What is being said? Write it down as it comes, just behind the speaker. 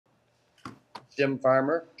Jim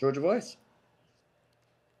Farmer, Georgia Voice.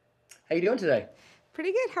 How you doing today?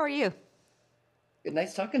 Pretty good. How are you? Good,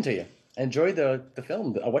 nice talking to you. I enjoyed the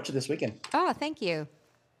film. I watched it this weekend. Oh, thank you.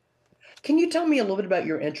 Can you tell me a little bit about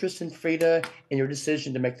your interest in Frida and your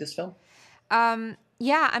decision to make this film?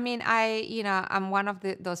 Yeah, I mean, I'm one of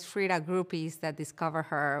those Frida groupies that discovered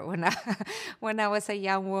her when I, when I was a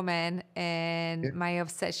young woman, and Yeah. my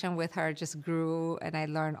obsession with her just grew, and I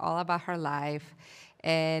learned all about her life.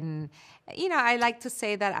 And, I like to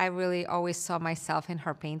say that I really always saw myself in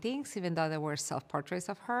her paintings, even though there were self-portraits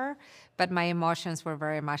of her, but my emotions were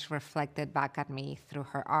very much reflected back at me through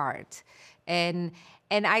her art. And,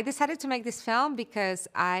 and I decided to make this film because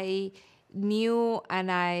I knew, and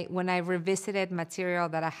when I revisited material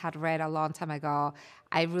that I had read a long time ago,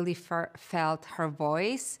 I really felt her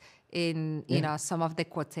voice in Yeah. some of the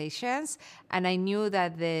quotations, and I knew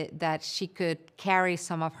that that she could carry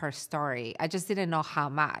some of her story. I just didn't know how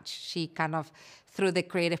much. She kind of, through the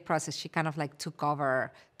creative process, she kind of like took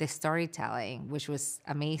over the storytelling, which was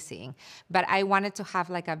amazing. But I wanted to have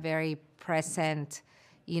like a very present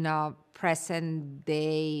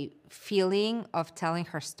day feeling of telling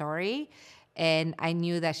her story. And I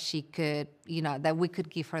knew that she could, that we could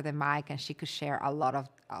give her the mic and she could share a lot of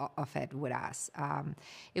it with us.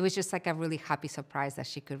 It was just like a really happy surprise that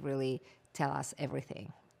she could really tell us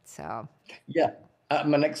everything. So, Yeah.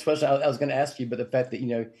 My next question, I was going to ask you, but the fact that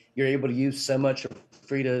you're able to use so much of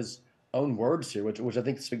Frida's own words here, which I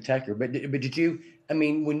think is spectacular. But did you? I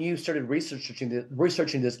mean, when you started researching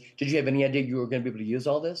this, did you have any idea you were going to be able to use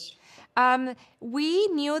all this? we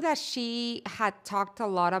knew that she had talked a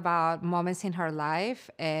lot about moments in her life,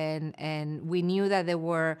 and we knew that there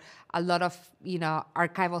were a lot of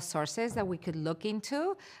archival sources that we could look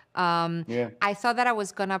into. Yeah. I thought that I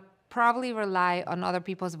was gonna probably rely on other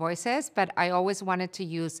people's voices, but I always wanted to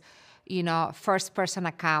use first person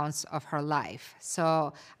accounts of her life.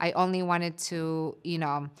 So I only wanted to,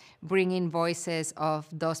 bring in voices of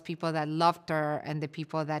those people that loved her and the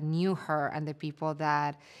people that knew her and the people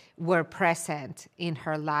that were present in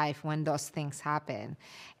her life when those things happened.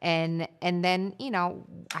 And then,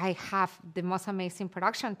 I have the most amazing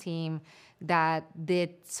production team that did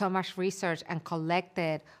so much research and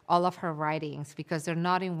collected all of her writings because they're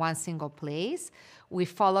not in one single place. We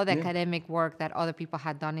follow the Yeah. academic work that other people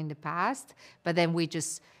had done in the past, but then we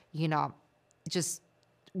just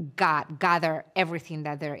gather everything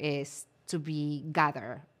that there is to be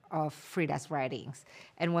gathered of Frida's writings.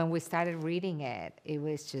 And when we started reading it, it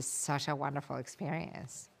was just such a wonderful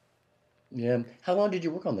experience. Yeah. How long did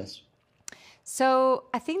you work on this? So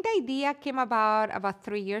I think the idea came about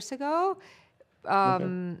 3 years ago,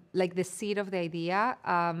 Okay. like the seed of the idea.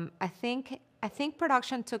 I think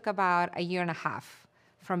production took about a year and a half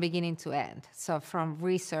from beginning to end. So from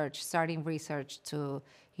starting research to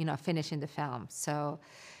finishing the film. So,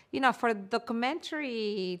 for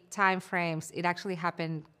documentary time frames, it actually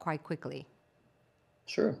happened quite quickly.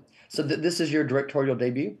 Sure. So this is your directorial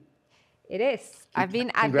debut. It is. I've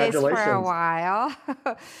been at this for a Congratulations. while.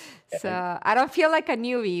 And So I don't feel like a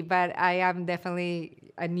newbie, but I am definitely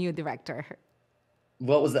a new director.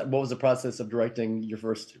 what was that? What was the process of directing your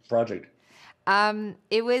first project?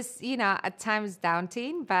 It was, at times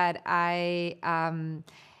daunting, but I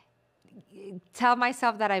tell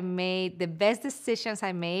myself that I made the best decisions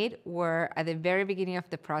I made were at the very beginning of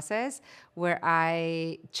the process, where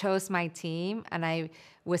I chose my team and I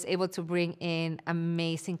was able to bring in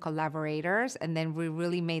amazing collaborators, and then we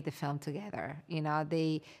really made the film together.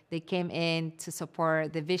 They came in to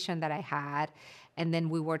support the vision that I had, and then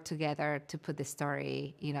we worked together to put the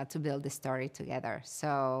story, to build the story together.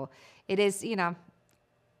 So it is,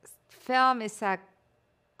 film is a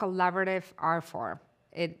collaborative art form.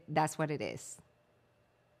 That's what it is.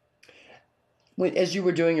 As you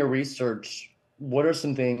were doing your research, what are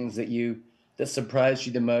some things that surprised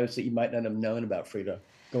you the most that you might not have known about Frida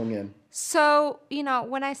going in? So,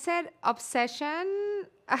 when I said obsession,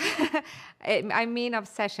 I mean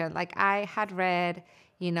obsession. Like I had read,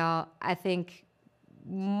 I think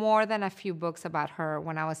more than a few books about her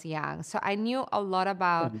when I was young. So I knew a lot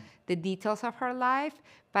about Mhm. the details of her life,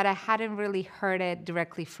 but I hadn't really heard it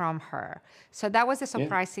directly from her. So that was a Yeah.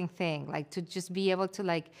 surprising thing, like to just be able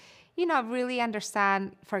to really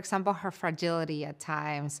understand, for example, her fragility at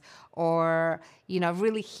times, or,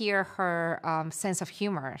 really hear her sense of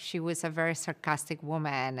humor. She was a very sarcastic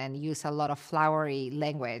woman and used a lot of flowery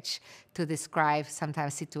language to describe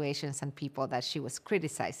sometimes situations and people that she was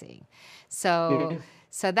criticizing. So, Yeah.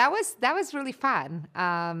 so that was really fun.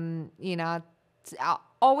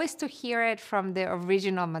 Always to hear it from the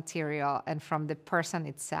original material and from the person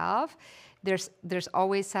itself. There's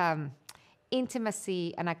always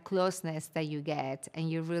intimacy and a closeness that you get, and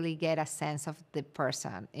you really get a sense of the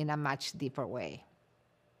person in a much deeper way.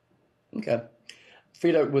 Okay.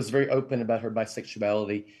 Frida was very open about her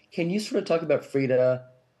bisexuality. Can you sort of talk about Frida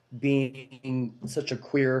being such a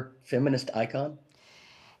queer feminist icon?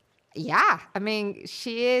 Yeah, I mean,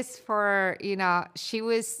 she is for, she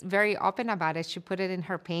was very open about it. She put it in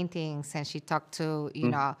her paintings, and she talked to,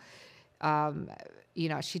 Mm. um,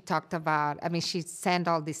 she talked about, I mean, she sent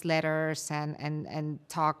all these letters and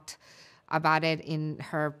talked about it in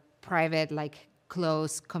her private, like,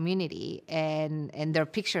 close community. And there are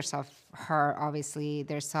pictures of her, obviously.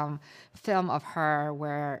 There's some film of her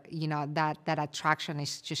where, that attraction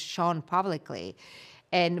is just shown publicly.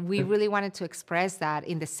 And we really wanted to express that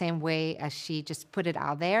in the same way as she just put it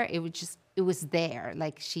out there. It was there.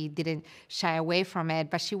 Like, she didn't shy away from it,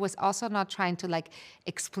 but she was also not trying to, like,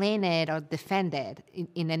 explain it or defend it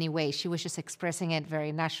in any way. She was just expressing it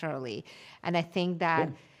very naturally. And I think that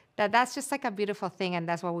Cool. that's just like a beautiful thing, and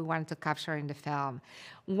that's what we wanted to capture in the film.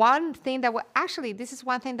 One thing that actually, this is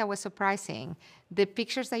one thing that was surprising. The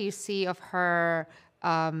pictures that you see of her,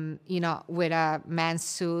 with a man's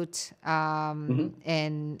suit, Hmm.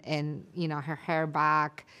 and her hair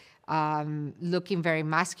back, looking very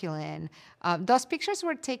masculine. Those pictures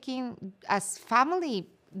were taken as family.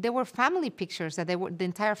 They were family pictures that the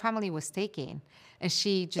entire family was taking, and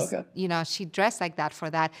she just, Okay. she dressed like that for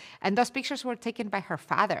that. And those pictures were taken by her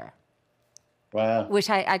father, Wow. which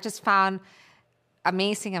I just found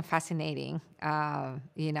amazing and fascinating.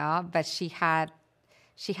 But she had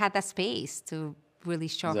that space to really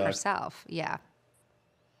show Exactly. herself. Yeah.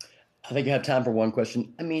 I think I have time for one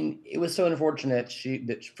question. I mean, it was so unfortunate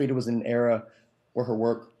that Frida was in an era where her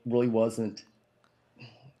work really wasn't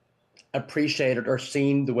appreciated or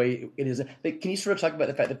seen the way it is. But can you sort of talk about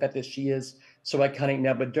the fact that she is so iconic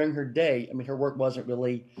now, but during her day, I mean, her work wasn't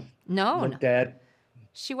really Known. looked at.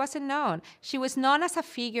 She wasn't known. She was known as a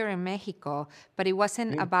figure in Mexico, but it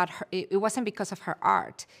wasn't Mm. about her. It wasn't because of her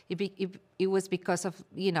art. It was because of,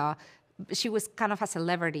 she was kind of a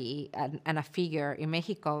celebrity and a figure in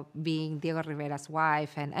Mexico, being Diego Rivera's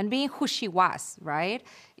wife, and being who she was, right,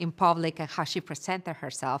 in public, and how she presented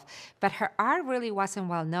herself. But her art really wasn't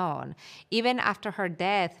well known. Even after her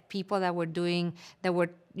death, people that were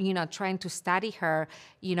trying to study her,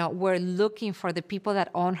 were looking for the people that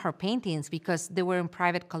own her paintings, because they were in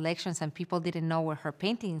private collections and people didn't know where her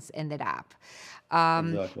paintings ended up.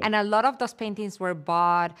 Exactly. And a lot of those paintings were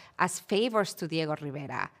bought as favors to Diego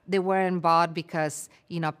Rivera. They weren't bought because,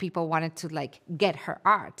 people wanted to, like, get her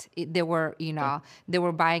art. They were, Okay. they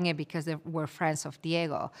were buying it because they were friends of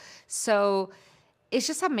Diego. So it's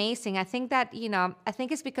just amazing. I think that, I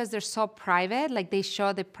think it's because they're so private. Like, they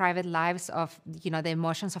show the private lives of, the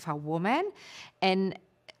emotions of a woman. And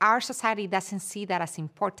our society doesn't see that as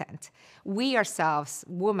important. We ourselves,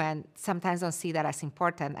 women, sometimes don't see that as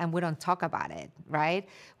important, and we don't talk about it, right?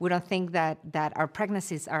 We don't think that our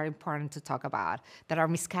pregnancies are important to talk about, that our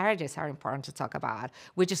miscarriages are important to talk about.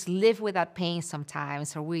 We just live with that pain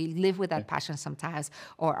sometimes, or we live with that Okay. passion sometimes,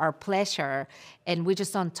 or our pleasure, and we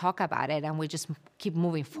just don't talk about it, and we just keep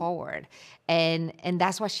moving forward. And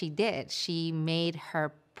that's what she did. She made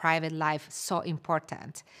her private life so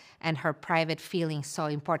important, and her private feelings so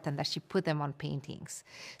important, that she put them on paintings.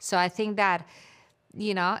 So I think that,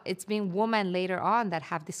 it's been women later on that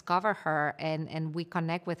have discovered her, and we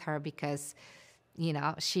connect with her because,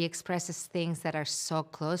 she expresses things that are so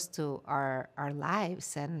close to our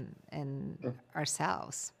lives and Sure.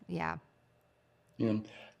 ourselves. Yeah. Yeah.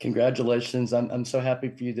 Congratulations. I'm so happy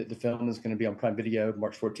for you that the film is going to be on Prime Video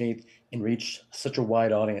March 14th and reach such a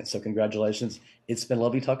wide audience. So congratulations. It's been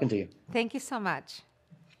lovely talking to you. Thank you so much.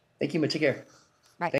 Thank you, much. Take care.